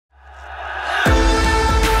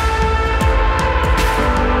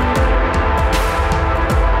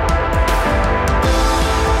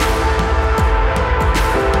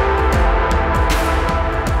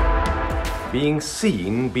Being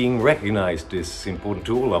seen, being recognized is important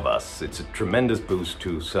to all of us. It's a tremendous boost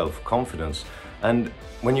to self-confidence. And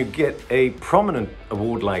when you get a prominent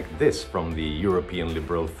award like this from the European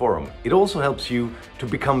Liberal Forum, it also helps you to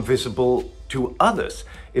become visible to others.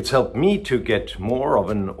 It's helped me to get more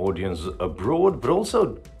of an audience abroad, but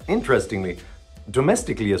also, interestingly,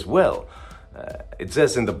 domestically as well. It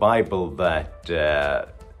says in the Bible that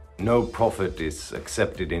no prophet is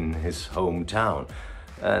accepted in his hometown.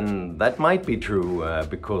 And that might be true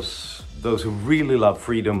because those who really love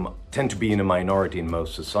freedom tend to be in a minority in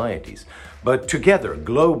most societies. But together,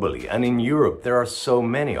 globally, and in Europe, there are so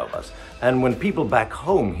many of us. And when people back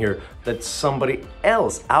home hear that somebody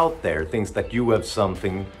else out there thinks that you have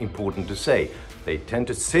something important to say, they tend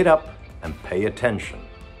to sit up and pay attention.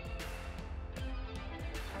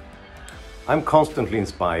 I'm constantly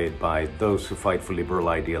inspired by those who fight for liberal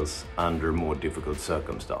ideals under more difficult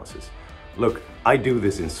circumstances. Look, I do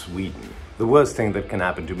this in Sweden. The worst thing that can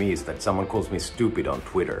happen to me is that someone calls me stupid on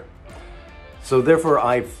Twitter. So therefore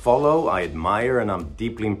I follow, I admire, and I'm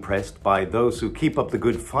deeply impressed by those who keep up the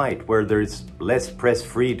good fight, where there is less press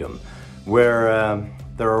freedom, where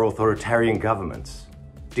there are authoritarian governments,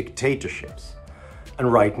 dictatorships.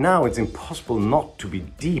 And right now it's impossible not to be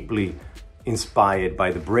deeply inspired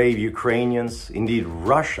by the brave Ukrainians, indeed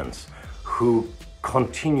Russians, who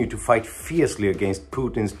continue to fight fiercely against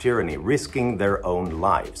Putin's tyranny, risking their own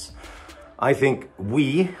lives. I think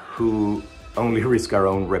we, who only risk our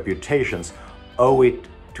own reputations, owe it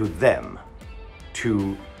to them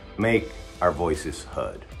to make our voices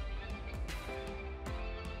heard.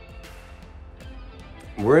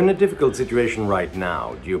 We're in a difficult situation right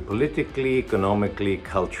now, geopolitically, economically,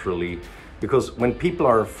 culturally, because when people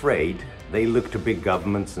are afraid, they look to big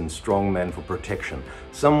governments and strong men for protection,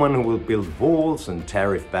 someone who will build walls and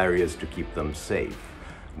tariff barriers to keep them safe.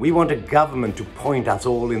 We want a government to point us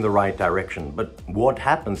all in the right direction, but what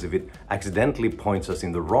happens if it accidentally points us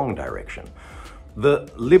in the wrong direction? The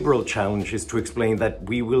liberal challenge is to explain that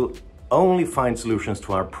we will only find solutions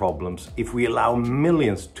to our problems if we allow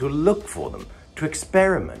millions to look for them, to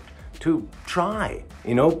experiment, to try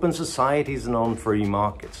in open societies and on free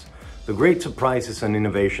markets. The great surprises and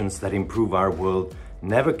innovations that improve our world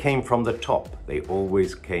never came from the top, they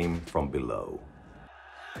always came from below.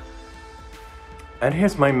 And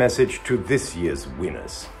here's my message to this year's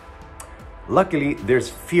winners. Luckily, there's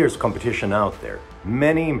fierce competition out there.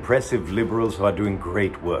 Many impressive liberals who are doing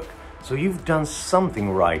great work. So you've done something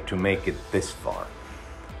right to make it this far.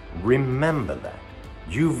 Remember that.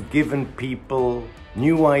 You've given people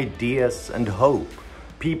new ideas and hope,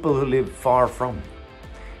 people who live far from you.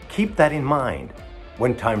 Keep that in mind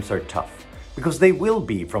when times are tough, because they will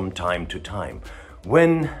be from time to time.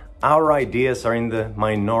 When our ideas are in the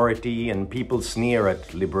minority and people sneer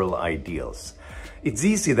at liberal ideals, it's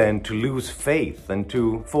easy then to lose faith and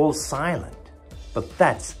to fall silent. But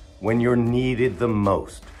that's when you're needed the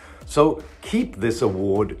most. So keep this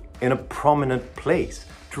award in a prominent place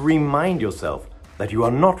to remind yourself that you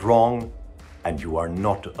are not wrong and you are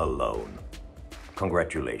not alone.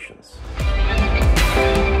 Congratulations.